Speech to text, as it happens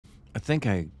I think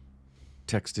I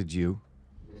texted you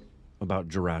about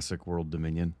Jurassic World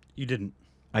Dominion. You didn't.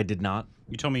 I did not.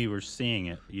 You told me you were seeing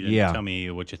it. You didn't tell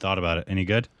me what you thought about it. Any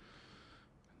good?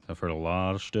 I've heard a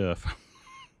lot of stuff.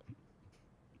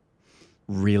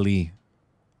 Really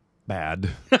bad.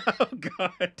 Oh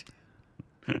God.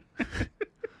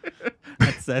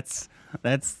 That's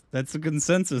the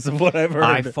consensus of what I've heard.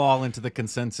 I fall into the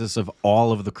consensus of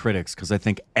all of the critics because I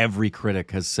think every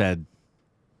critic has said,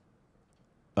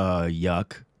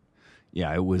 yuck.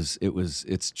 Yeah,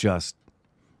 it's just,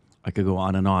 I could go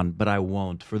on and on, but I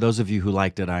won't. For those of you who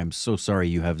liked it, I'm so sorry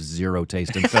you have zero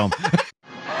taste in film.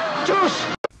 Juice!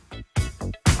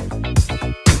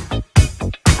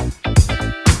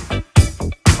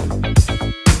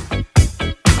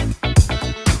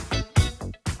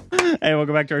 Hey,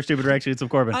 welcome back to our stupid reactions of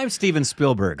Corbin. I'm Steven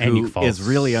Spielberg, who is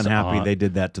really unhappy they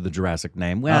did that to the Jurassic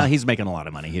name. Well, he's making a lot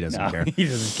of money. He doesn't care. He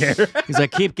doesn't care. He's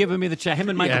like, keep giving me the check. Him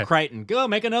and Michael Crichton. Go,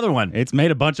 make another one. It's made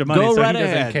a bunch of money, Go so right he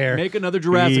doesn't ahead. care. Make another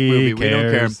Jurassic movie. We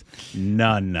don't care.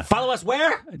 None. Follow us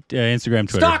where? Instagram,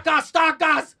 Twitter. Stalk us! Stalk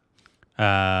us!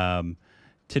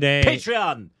 Today...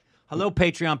 Patreon! Hello,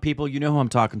 Patreon people. You know who I'm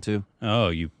talking to. Oh,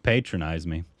 you patronize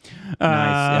me. Nice.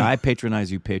 Yeah, I patronize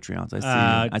you, Patreons. I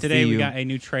see you. Today we got a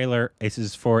new trailer. This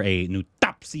is for a new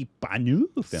Taapsee Pannu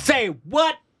film. Say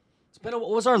what? What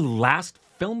was our last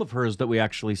film of hers that we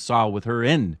actually saw with her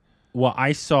in? Well,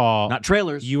 I saw... Not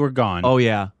trailers. You Were Gone. Oh,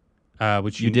 yeah.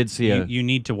 Which you did see you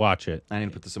need to watch it. I need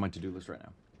to put this on my to-do list right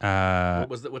now.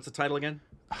 What's the title again?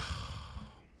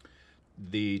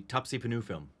 The Taapsee Pannu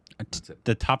film. That's it.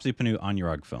 The Taapsee Pannu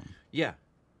Anyarag film. Yeah.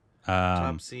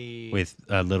 Taapsee with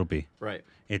Little B. Right.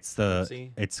 It's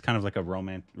kind of like a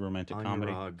romantic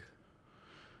comedy. Anyarag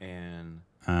and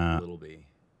Little B.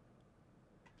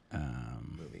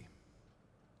 Movie.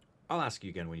 I'll ask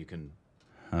you again when you can.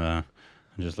 I'm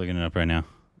just looking it up right now.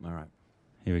 All right.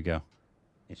 Here we go.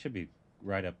 It should be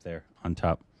right up there on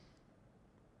top.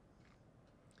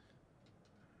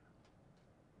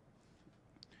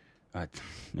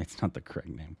 It's not the correct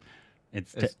name.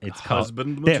 It's called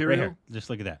Husband Material. Right here. Just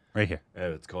look at that right here.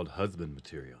 Oh, it's called Husband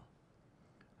Material.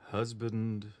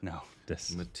 Husband. No,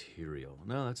 this Material.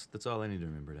 No, that's all I need to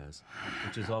remember it as.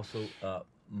 Which is also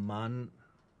Mar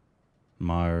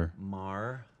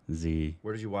Z.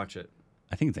 Where did you watch it?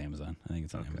 I think it's Amazon. I think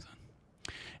it's on Amazon.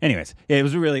 Anyways, yeah, it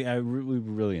was we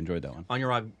really enjoyed that one.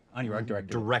 Anyarag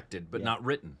directed, but not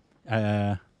written.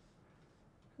 I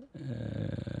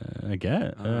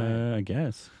guess. I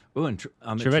guess. Oh, and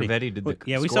Trivedi did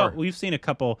the score. We've seen a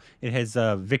couple. It has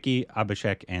Vicky,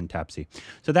 Abhishek, and Taapsee.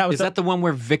 So that was. Is that the one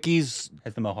where Vicky's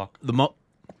has the mohawk?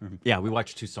 Yeah, we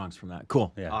watched 2 songs from that.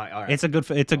 Cool. Yeah, all right. It's a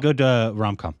good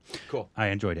rom-com. Cool. I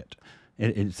enjoyed it.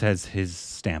 It says his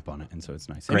stamp on it, and so it's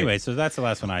nice. Great. Anyway, so that's the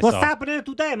last one I saw. What's happening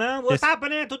today, man? What's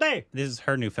happening today? This is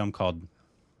her new film called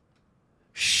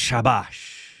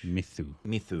SHABAASH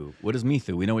Mithu. What is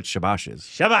Mithu? We know what SHABAASH is.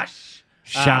 SHABAASH.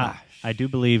 I do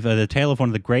believe the tale of one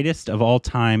of the greatest of all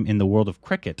time in the world of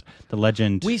cricket, the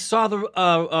legend. We saw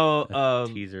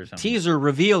the teaser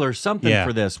reveal or something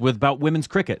for this about women's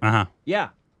cricket. Yeah,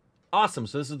 awesome.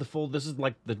 So this is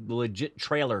like the legit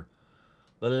trailer,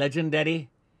 the legendary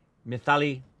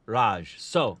Mithali Raj.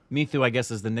 So Mithu, I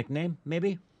guess, is the nickname.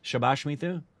 Maybe SHABAASH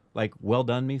Mithu, like well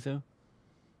done Mithu,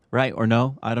 right or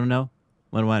no? I don't know.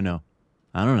 What do I know?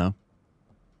 I don't know.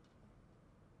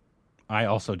 I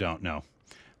also don't know.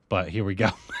 But here we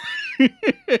go.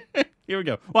 Here we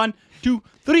go. 1, 2,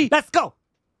 3. Let's go.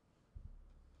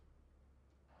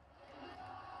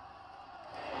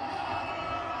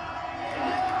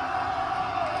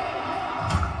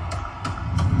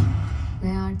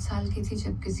 मैं 8 साल की थी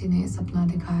जब किसी ने सपना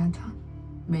दिखाया था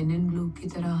Men in Blue की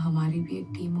तरह हमारी भी एक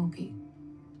टीम होगी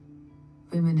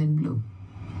Women in Blue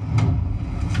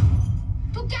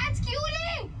तू कैच क्यों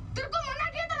ले तेरे को मना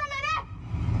किया था ना मैंने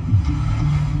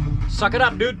Suck it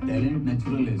up, dude. Talent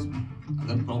natural है इसमें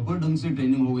अगर proper ढंग से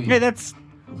ट्रेनिंग हो गई Hey, that's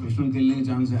प्रोफेशनल खेलने के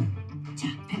चांस है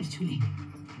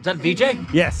Is that VJ?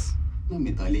 Yes.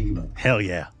 Mitali की बात Hell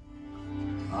yeah.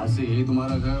 आज से यही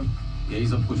तुम्हारा घर यही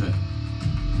सब कुछ है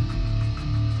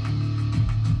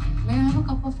May I have a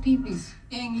cup of tea, please?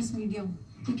 English medium.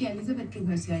 तू क्या एलिजाबेथ के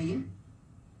घर से आई है?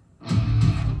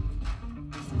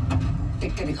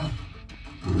 देख के दिखा।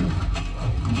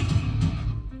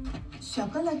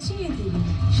 शक्ल अच्छी है तेरी।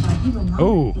 शादी बना,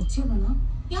 बच्चे बना।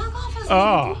 यहाँ कहाँ फंस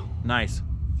गई तू? Nice.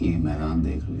 ये मैदान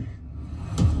देख ले।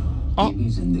 ये भी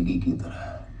जिंदगी की तरह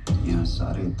है। यहाँ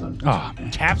सारे दर्द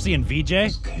हैं। Taapsee and VJ?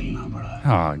 खेलना बड़ा है।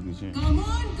 Come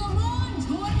on,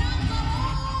 छोड़ना,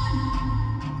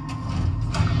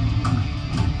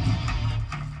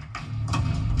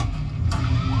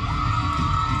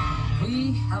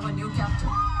 We have a new captain.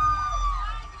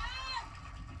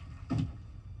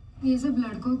 ये सब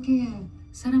लड़कों के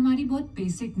हैं। सर हमारी बहुत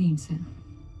बेसिक नीड्स हैं।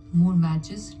 मोर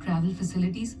मैचेस, ट्रैवल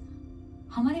फैसिलिटीज,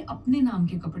 हमारे अपने नाम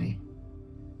के कपड़े।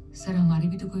 सर हमारी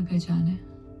भी तो कोई पहचान है।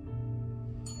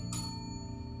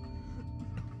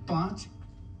 5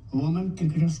 वुमेन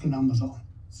क्रिकेटर्स के नाम बताओ।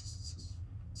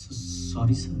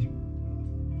 सॉरी सर,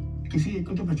 किसी एक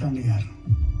को तो पहचान ले यार।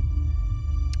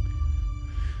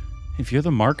 If you're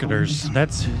the marketers,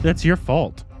 that's your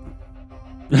fault.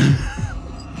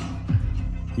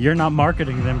 You're not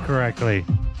marketing them correctly.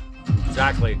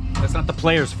 Exactly. That's not the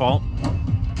player's fault.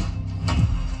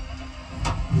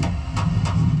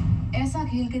 ऐसा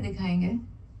खेल के दिखाएंगे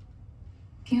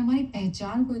कि हमारी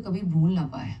पहचान कोई कभी भूल ना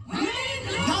पाए।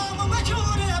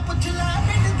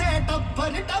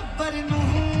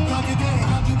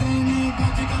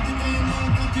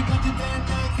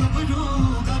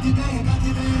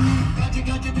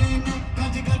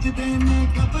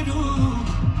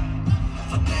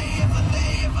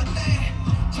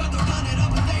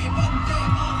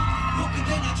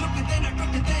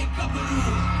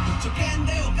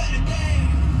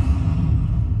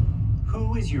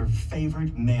 who is your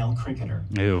favorite male cricketer?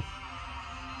 Ew.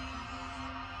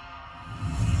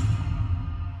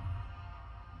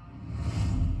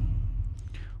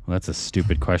 Well, that's a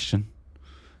stupid question.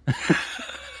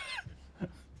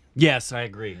 Yes, I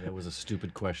agree. That was a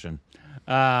stupid question.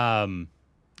 Let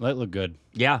it look good.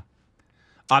 Yeah.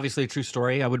 Obviously a true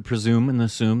story, I would presume and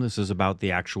assume this is about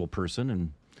the actual person,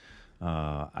 and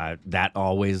that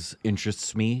always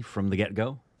interests me from the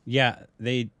get-go. Yeah,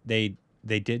 they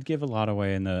did give a lot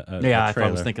away in the I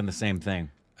trailer. was thinking the same thing.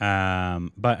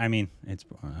 But I mean, it's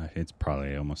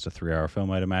probably almost a 3-hour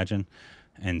film, I'd imagine.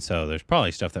 And so there's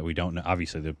probably stuff that we don't know.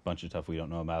 Obviously, there's a bunch of stuff we don't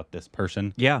know about this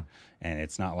person. Yeah. And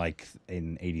it's not like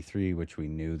in '83, which we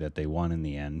knew that they won in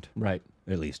the end. Right.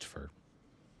 At least for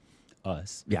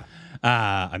us. Yeah.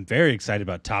 I'm very excited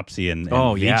about Taapsee and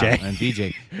oh, VJ. Yeah, and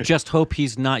VJ. Just hope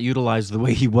he's not utilized the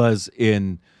way he was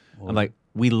in, like,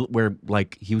 where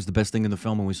like he was the best thing in the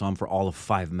film and we saw him for all of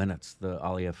 5 minutes, the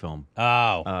Alia film.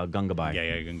 Oh. Gungabai.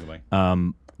 Yeah,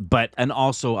 Gungabai. But, and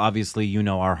also, obviously, you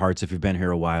know our hearts, if you've been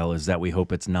here a while, is that we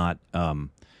hope it's not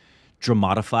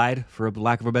dramatified, for a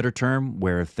lack of a better term,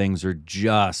 where things are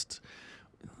just,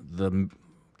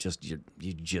 you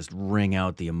just wring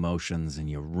out the emotions and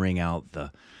you wring out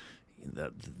the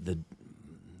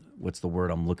what's the word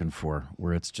I'm looking for,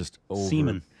 where it's just over.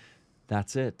 Semen.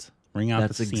 That's it. Wring out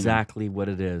That's the semen. exactly what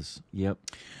it is. Yep.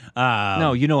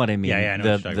 No, you know what I mean. Yeah, I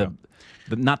know what you're talking about.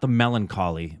 Not the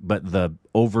melancholy, but the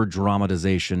over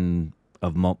dramatization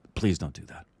of. Please don't do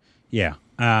that. Yeah,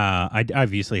 I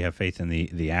obviously have faith in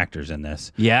the actors in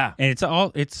this. Yeah, and it's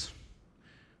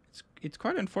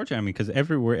quite unfortunate. I mean, because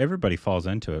everybody falls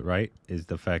into it, right? Is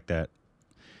the fact that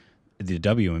the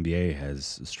WNBA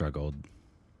has struggled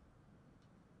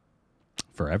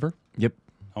forever. Yep,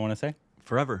 I want to say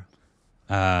forever.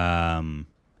 And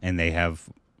they have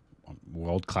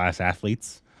world-class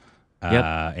athletes. Yep.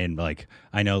 And like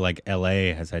I know, like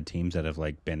LA has had teams that have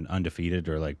like been undefeated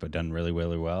or like but done really,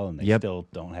 really well, and they still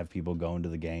don't have people going to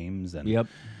the games. And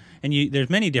and there's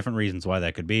many different reasons why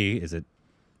that could be. Is it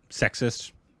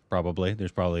sexist? Probably.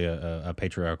 There's probably a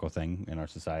patriarchal thing in our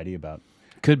society about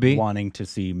could be wanting to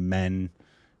see men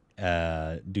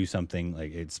do something,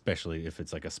 like especially if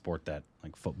it's like a sport that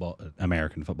like football,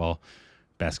 American football,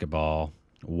 basketball,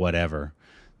 whatever.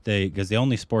 Because the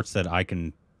only sports that I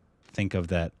can think of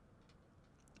that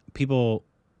people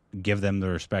give them the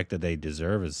respect that they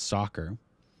deserve is soccer,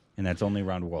 and that's only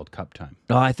around World Cup time.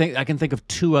 I think I can think of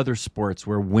 2 other sports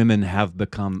where women have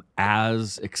become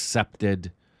as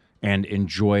accepted and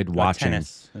enjoyed watching.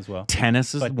 Tennis as well.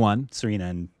 Tennis is one.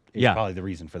 Serena is probably the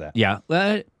reason for that. Yeah.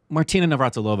 Martina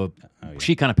Navratilova,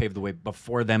 she kind of paved the way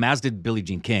before them, as did Billie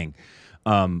Jean King.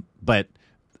 But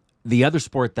the other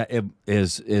sport that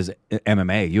is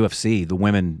MMA, UFC. The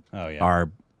women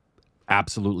are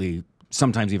absolutely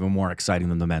sometimes even more exciting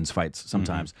than the men's fights.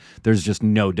 Sometimes there's just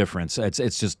no difference. It's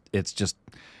just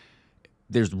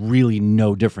there's really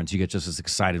no difference. You get just as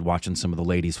excited watching some of the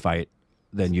ladies fight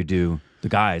than you do the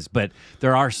guys. But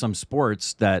there are some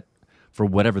sports that, for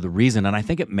whatever the reason, and I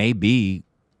think it may be,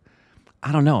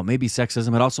 I don't know, it may be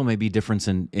sexism. It also may be difference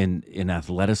in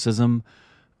athleticism.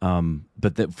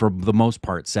 But that for the most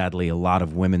part, sadly, a lot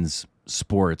of women's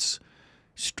sports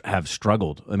have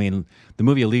struggled. I mean, the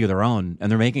movie A League of Their Own, and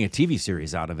they're making a TV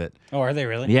series out of it. Oh, are they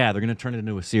really? Yeah, they're going to turn it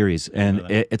into a series. And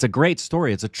it's a great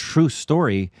story. It's a true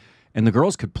story. And the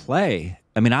girls could play.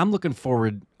 I mean, I'm looking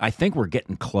forward. I think we're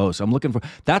getting close. I'm looking for,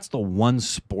 that's the one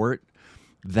sport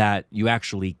that you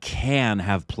actually can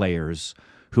have players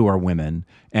who are women,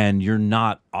 and you're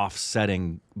not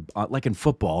offsetting, like in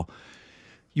football.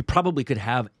 you probably could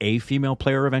have a female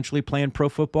player eventually playing pro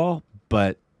football,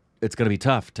 but it's going to be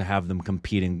tough to have them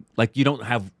competing. Like, you don't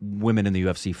have women in the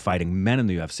UFC fighting men in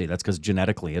the UFC. That's because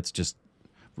genetically, it's just,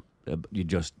 you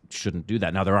just shouldn't do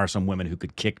that. Now, there are some women who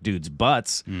could kick dudes'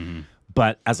 butts,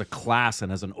 but as a class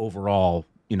and as an overall,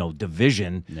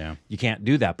 division, you can't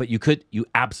do that. But you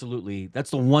absolutely,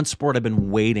 that's the one sport I've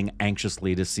been waiting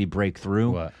anxiously to see break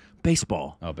through. What?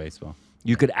 Baseball. Oh, baseball.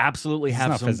 You could absolutely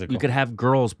have some. Physical. You could have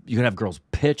girls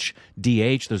pitch,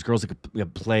 DH. There's girls that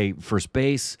could play first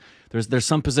base. There's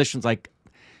some positions like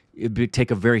it'd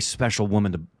take a very special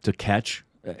woman to catch.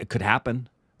 It could happen.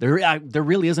 There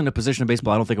really isn't a position in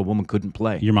baseball I don't think a woman couldn't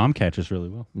play. Your mom catches really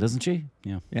well, doesn't she?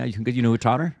 Yeah. Yeah. You know who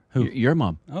taught her? Who? Your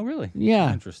mom. Oh, really?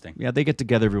 Yeah. Interesting. Yeah, they get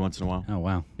together every once in a while. Oh,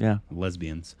 wow. Yeah.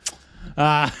 Lesbians.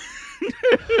 But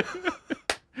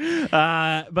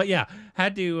yeah,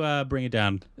 had to bring it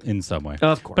down in some way.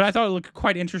 Of course. But I thought it looked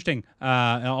quite interesting.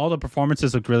 All the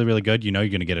performances looked really, really good. You're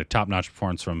going to get a top-notch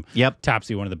performance from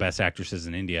Taapsee, one of the best actresses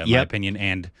in India, in my opinion,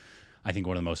 and I think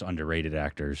one of the most underrated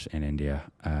actors in India,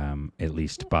 at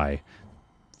least by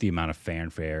the amount of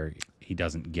fanfare he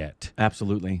doesn't get.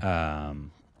 Absolutely.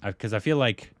 Because I feel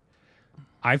like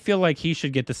he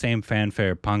should get the same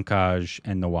fanfare Pankaj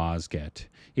and Nawaz get,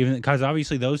 even because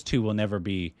obviously those two will never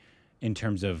be, in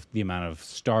terms of the amount of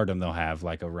stardom they'll have,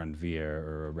 like a Ranveer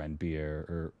or a Ranbir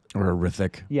or a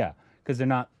Hrithik. Yeah, because they're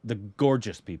not the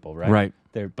gorgeous people, right? Right.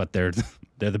 They're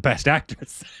the best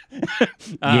actors.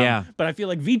 Yeah. But I feel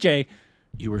like VJ.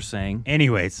 You were saying.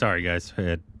 Anyway, sorry guys, I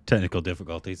had technical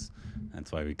difficulties.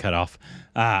 That's why we cut off.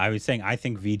 I was saying I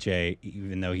think VJ,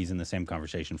 even though he's in the same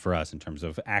conversation for us in terms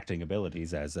of acting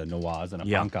abilities as a Nawaz and a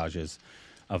Pankaj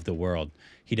of the world,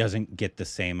 he doesn't get the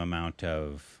same amount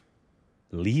of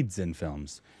leads in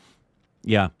films.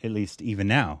 Yeah. At least even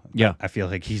now. Yeah. I feel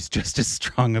like he's just as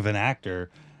strong of an actor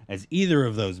as either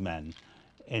of those men.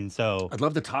 And so I'd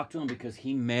love to talk to him because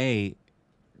he may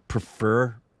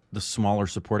prefer the smaller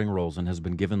supporting roles and has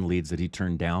been given leads that he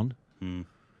turned down.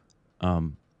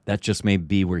 That just may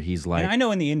be where he's like, and I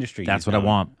know in the industry that's what I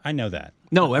want. I know that.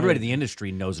 No, everybody in the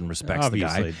industry knows and respects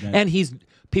Obviously, the guy. And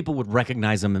people would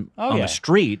recognize him on the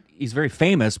street. He's very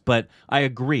famous, but I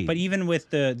agree. But even with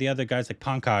the other guys like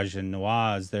Pankaj and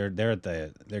Nawaz, they're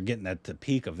getting at the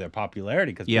peak of their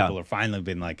popularity because people are finally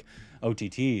been like,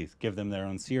 OTTs, give them their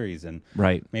own series, and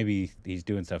maybe he's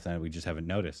doing stuff that we just haven't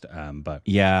noticed. But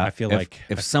yeah, I feel like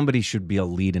if somebody should be a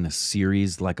lead in a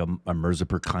series like a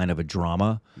Mirzapur kind of a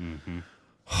drama.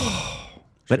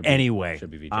 But anyway, should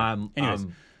be VJ. Anyways,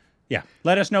 yeah,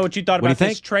 let us know what you thought about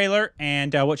this trailer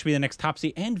and what should be the next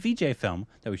Taapsee and VJ film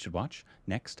that we should watch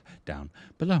next down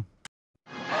below.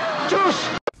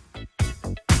 Juice!